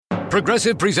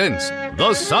Progressive presents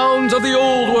The Sounds of the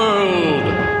Old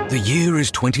World. The year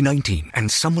is 2019, and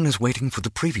someone is waiting for the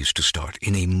previews to start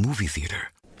in a movie theater.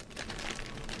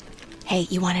 Hey,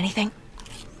 you want anything?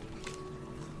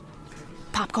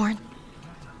 Popcorn?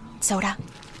 Soda?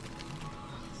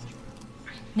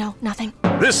 No, nothing?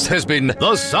 This has been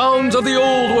The Sounds of the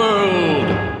Old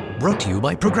World. Brought to you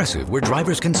by Progressive, where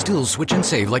drivers can still switch and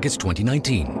save like it's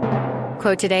 2019.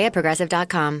 Quote today at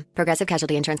Progressive.com. Progressive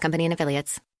Casualty Insurance Company and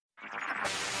Affiliates.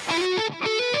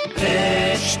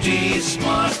 HD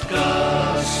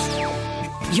Smartcast.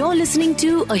 You're listening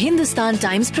to a Hindustan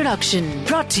Times production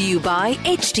brought to you by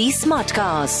HD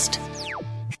Smartcast.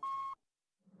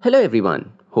 Hello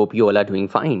everyone, hope you all are doing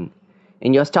fine.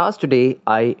 In your stars today,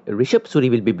 I, Rishabh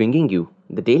Suri, will be bringing you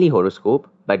the Daily Horoscope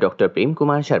by Dr. Prem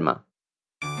Kumar Sharma.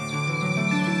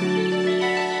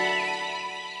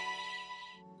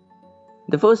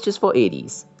 The first is for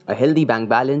Aries. A healthy bank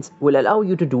balance will allow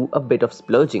you to do a bit of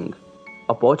splurging.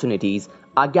 Opportunities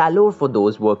are galore for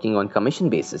those working on commission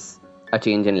basis. A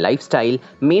change in lifestyle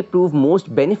may prove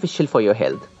most beneficial for your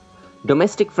health.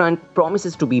 Domestic front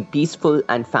promises to be peaceful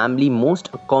and family most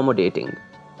accommodating.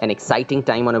 An exciting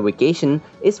time on a vacation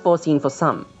is foreseen for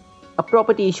some. A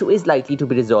property issue is likely to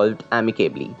be resolved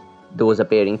amicably. Those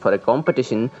appearing for a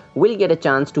competition will get a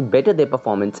chance to better their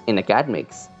performance in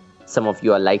academics. Some of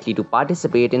you are likely to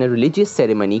participate in a religious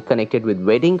ceremony connected with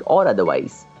wedding or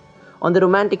otherwise. On the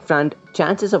romantic front,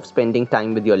 chances of spending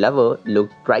time with your lover look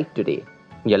bright today.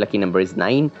 Your lucky number is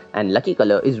 9 and lucky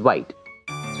color is white.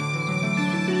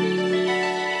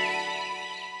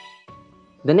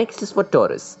 The next is for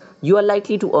Taurus. You are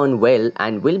likely to earn well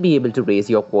and will be able to raise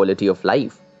your quality of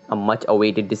life. A much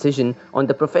awaited decision on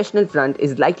the professional front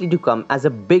is likely to come as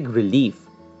a big relief.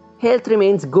 Health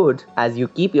remains good as you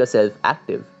keep yourself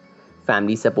active.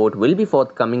 Family support will be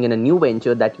forthcoming in a new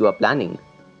venture that you are planning.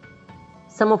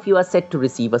 Some of you are set to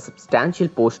receive a substantial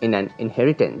portion in an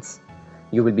inheritance.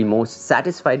 You will be most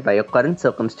satisfied by your current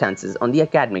circumstances on the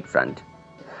academic front.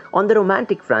 On the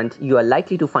romantic front, you are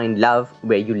likely to find love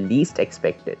where you least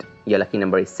expect it. Your lucky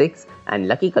number is 6 and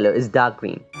lucky color is dark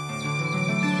green.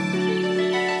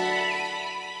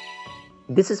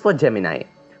 This is for Gemini.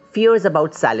 Fears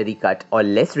about salary cut or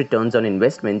less returns on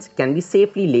investments can be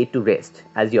safely laid to rest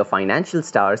as your financial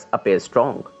stars appear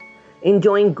strong.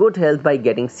 Enjoying good health by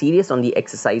getting serious on the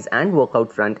exercise and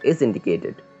workout front is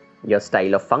indicated. Your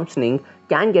style of functioning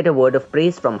can get a word of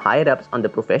praise from higher-ups on the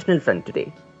professional front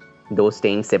today. Those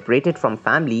staying separated from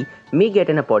family may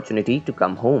get an opportunity to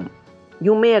come home.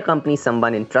 You may accompany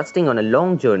someone interesting on a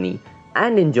long journey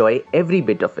and enjoy every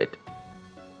bit of it.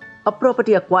 A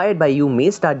property acquired by you may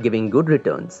start giving good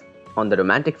returns. On the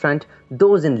romantic front,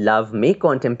 those in love may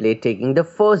contemplate taking the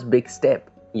first big step.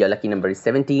 Your lucky number is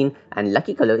 17 and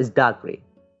lucky color is dark grey.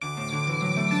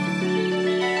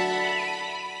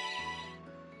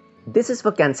 This is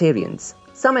for Cancerians.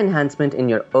 Some enhancement in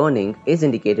your earning is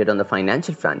indicated on the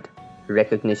financial front.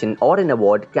 Recognition or an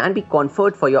award can be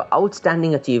conferred for your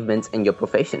outstanding achievements in your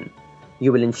profession.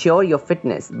 You will ensure your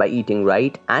fitness by eating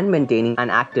right and maintaining an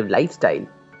active lifestyle.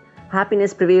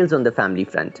 Happiness prevails on the family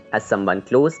front as someone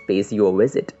close pays you a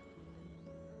visit.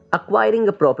 Acquiring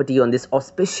a property on this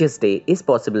auspicious day is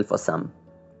possible for some.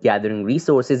 Gathering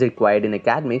resources required in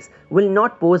academics will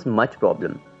not pose much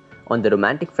problem. On the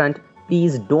romantic front,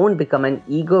 please don't become an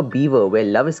eager beaver where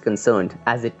love is concerned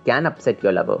as it can upset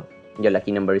your lover. Your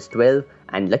lucky number is 12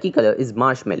 and lucky color is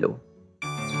marshmallow.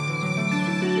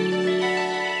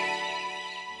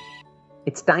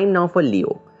 It's time now for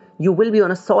Leo. You will be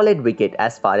on a solid wicket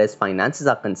as far as finances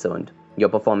are concerned. Your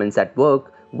performance at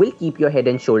work will keep your head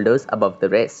and shoulders above the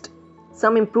rest.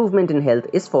 Some improvement in health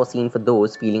is foreseen for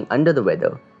those feeling under the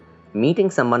weather.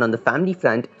 Meeting someone on the family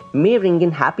front may bring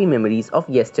in happy memories of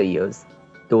yesteryears.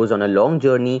 Those on a long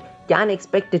journey can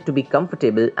expect it to be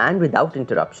comfortable and without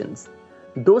interruptions.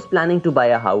 Those planning to buy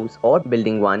a house or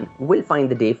building one will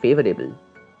find the day favorable.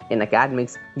 In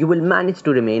academics, you will manage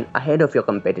to remain ahead of your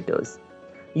competitors.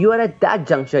 You are at that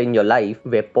juncture in your life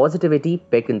where positivity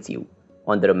beckons you.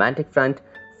 On the romantic front,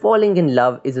 falling in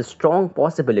love is a strong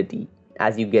possibility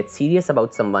as you get serious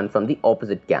about someone from the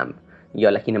opposite camp.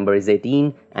 Your lucky number is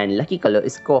 18 and lucky color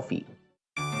is coffee.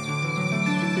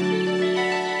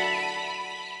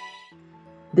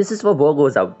 This is for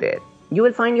Virgos out there. You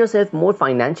will find yourself more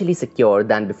financially secure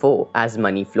than before as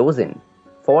money flows in.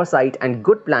 Foresight and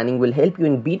good planning will help you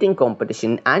in beating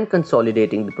competition and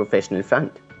consolidating the professional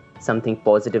front. Something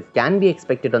positive can be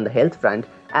expected on the health front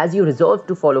as you resolve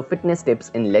to follow fitness tips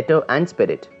in letter and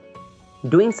spirit.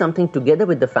 Doing something together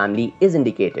with the family is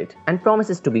indicated and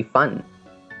promises to be fun.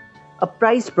 A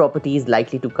prized property is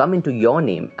likely to come into your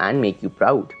name and make you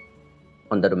proud.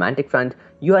 On the romantic front,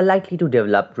 you are likely to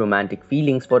develop romantic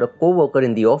feelings for a co-worker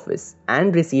in the office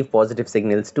and receive positive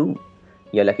signals too.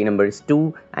 Your lucky number is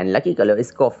 2 and lucky color is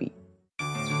coffee.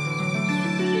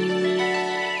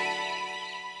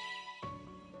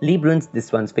 Librans,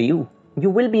 this one's for you. You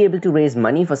will be able to raise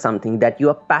money for something that you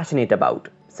are passionate about.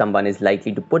 Someone is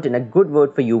likely to put in a good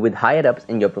word for you with higher-ups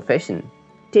in your profession.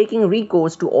 Taking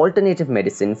recourse to alternative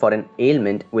medicine for an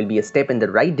ailment will be a step in the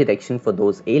right direction for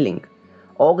those ailing.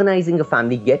 Organizing a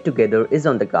family get-together is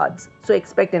on the cards, so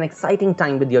expect an exciting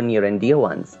time with your near and dear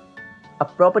ones. A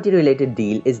property-related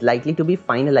deal is likely to be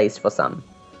finalized for some.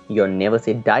 Your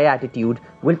never-say-die attitude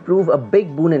will prove a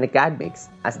big boon in academics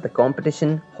as the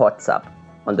competition hots up.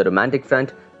 On the romantic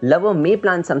front, lover may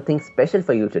plan something special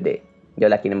for you today. Your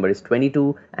lucky number is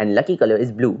 22 and lucky color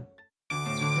is blue.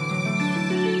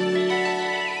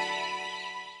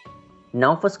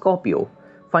 Now for Scorpio.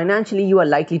 Financially, you are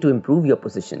likely to improve your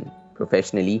position.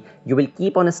 Professionally, you will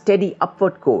keep on a steady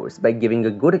upward course by giving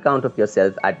a good account of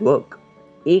yourself at work.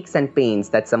 Aches and pains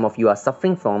that some of you are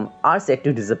suffering from are set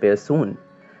to disappear soon.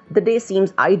 The day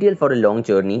seems ideal for a long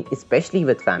journey, especially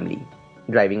with family.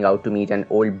 Driving out to meet an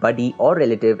old buddy or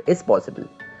relative is possible.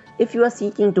 If you are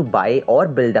seeking to buy or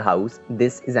build a house,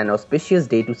 this is an auspicious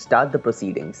day to start the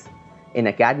proceedings. In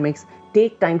academics,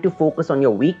 take time to focus on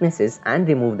your weaknesses and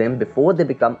remove them before they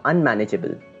become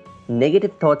unmanageable.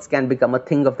 Negative thoughts can become a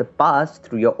thing of the past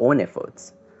through your own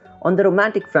efforts. On the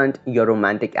romantic front, your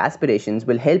romantic aspirations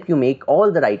will help you make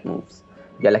all the right moves.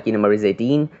 Your lucky number is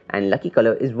 18 and lucky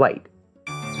color is white.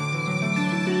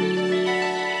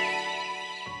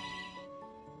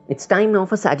 It's time now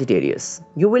for Sagittarius.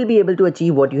 You will be able to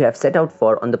achieve what you have set out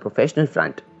for on the professional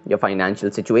front. Your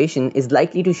financial situation is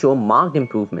likely to show marked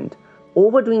improvement.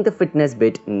 Overdoing the fitness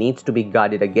bit needs to be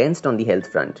guarded against on the health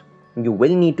front. You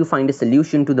will need to find a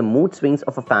solution to the mood swings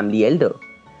of a family elder.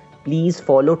 Please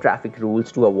follow traffic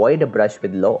rules to avoid a brush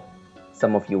with law.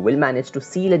 Some of you will manage to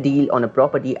seal a deal on a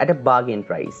property at a bargain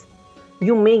price.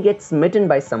 You may get smitten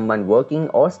by someone working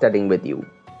or studying with you.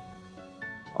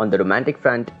 On the romantic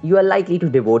front, you are likely to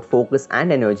devote focus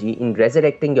and energy in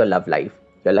resurrecting your love life.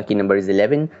 Your lucky number is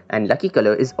 11 and lucky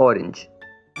color is orange.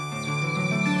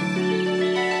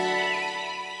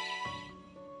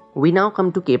 We now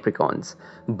come to Capricorns.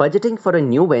 Budgeting for a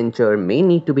new venture may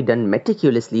need to be done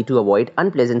meticulously to avoid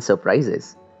unpleasant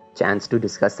surprises. Chance to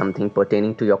discuss something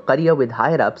pertaining to your career with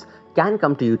higher-ups can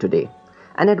come to you today.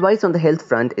 And advice on the health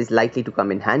front is likely to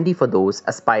come in handy for those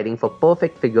aspiring for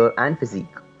perfect figure and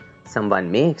physique.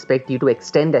 Someone may expect you to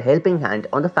extend a helping hand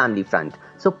on the family front,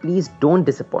 so please don't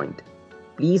disappoint.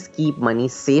 Please keep money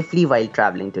safely while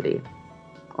traveling today.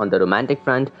 On the romantic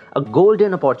front, a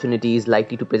golden opportunity is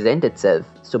likely to present itself,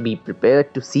 so be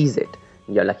prepared to seize it.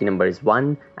 Your lucky number is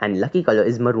 1 and lucky color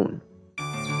is maroon.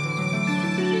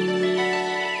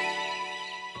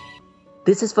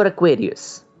 This is for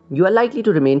Aquarius. You are likely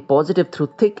to remain positive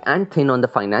through thick and thin on the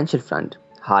financial front.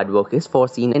 Hard work is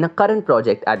foreseen in a current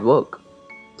project at work.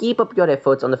 Keep up your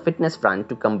efforts on the fitness front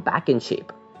to come back in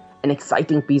shape. An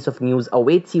exciting piece of news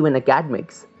awaits you in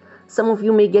academics. Some of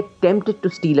you may get tempted to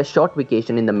steal a short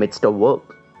vacation in the midst of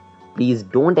work. Please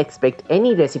don't expect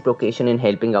any reciprocation in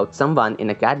helping out someone in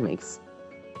academics.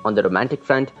 On the romantic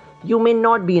front, you may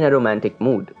not be in a romantic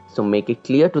mood, so make it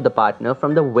clear to the partner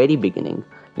from the very beginning.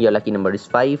 Your lucky number is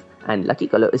 5 and lucky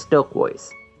color is turquoise.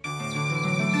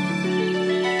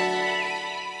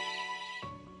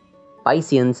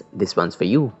 Pisceans, this one's for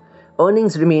you.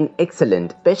 Earnings remain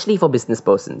excellent, especially for business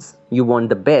persons. You want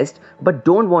the best, but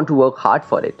don't want to work hard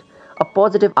for it. A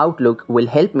positive outlook will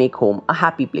help make home a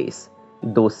happy place.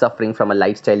 Those suffering from a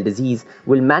lifestyle disease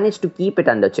will manage to keep it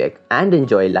under check and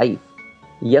enjoy life.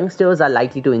 Youngsters are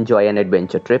likely to enjoy an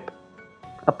adventure trip.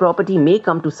 A property may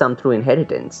come to some through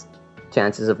inheritance.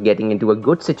 Chances of getting into a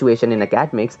good situation in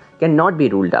academics cannot be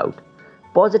ruled out.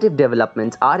 Positive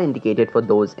developments are indicated for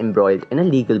those embroiled in a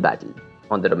legal battle.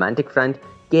 On the romantic front,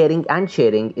 caring and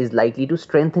sharing is likely to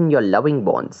strengthen your loving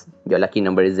bonds. Your lucky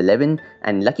number is 11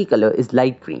 and lucky color is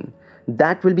light green.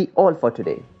 That will be all for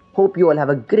today. Hope you all have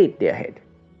a great day ahead.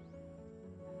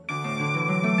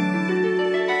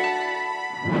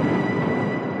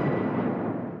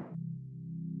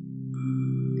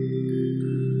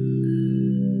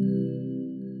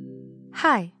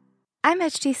 Hi, I'm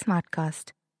HT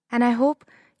Smartcast, and I hope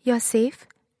you're safe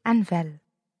and well.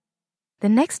 The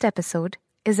next episode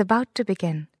is about to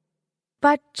begin,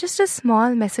 but just a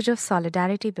small message of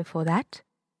solidarity before that.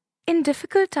 In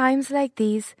difficult times like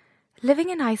these,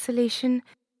 living in isolation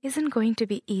isn't going to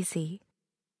be easy.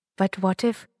 But what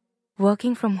if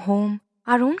working from home,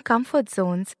 our own comfort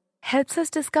zones, helps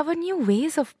us discover new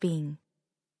ways of being?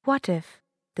 What if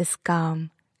this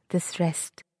calm, this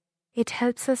rest, It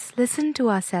helps us listen to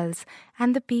ourselves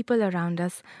and the people around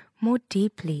us more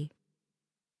deeply.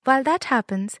 While that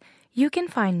happens, you can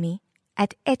find me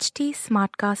at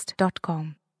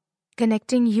htsmartcast.com,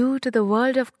 connecting you to the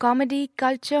world of comedy,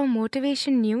 culture,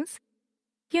 motivation, news.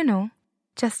 You know,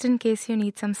 just in case you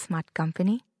need some smart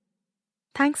company.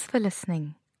 Thanks for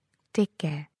listening. Take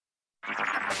care.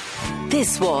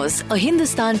 This was a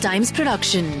Hindustan Times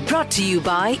production brought to you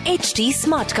by HT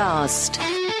Smartcast.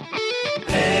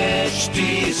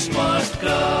 HT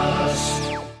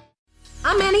Smartcast.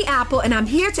 I'm Annie Apple, and I'm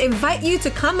here to invite you to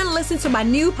come and listen to my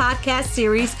new podcast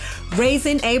series,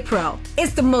 Raising a Pro.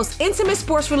 It's the most intimate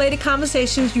sports-related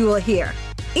conversations you will hear.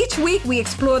 Each week, we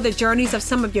explore the journeys of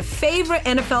some of your favorite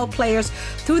NFL players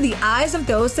through the eyes of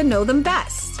those that know them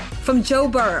best. From Joe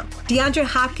Burrow, DeAndre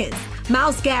Hopkins,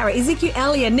 Myles Garrett, Ezekiel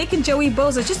Elliott, Nick and Joey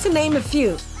Bosa, just to name a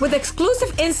few. With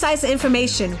exclusive insights and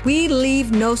information, we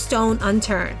leave no stone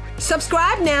unturned.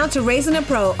 Subscribe now to Raising a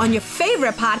Pro on your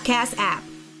favorite podcast app.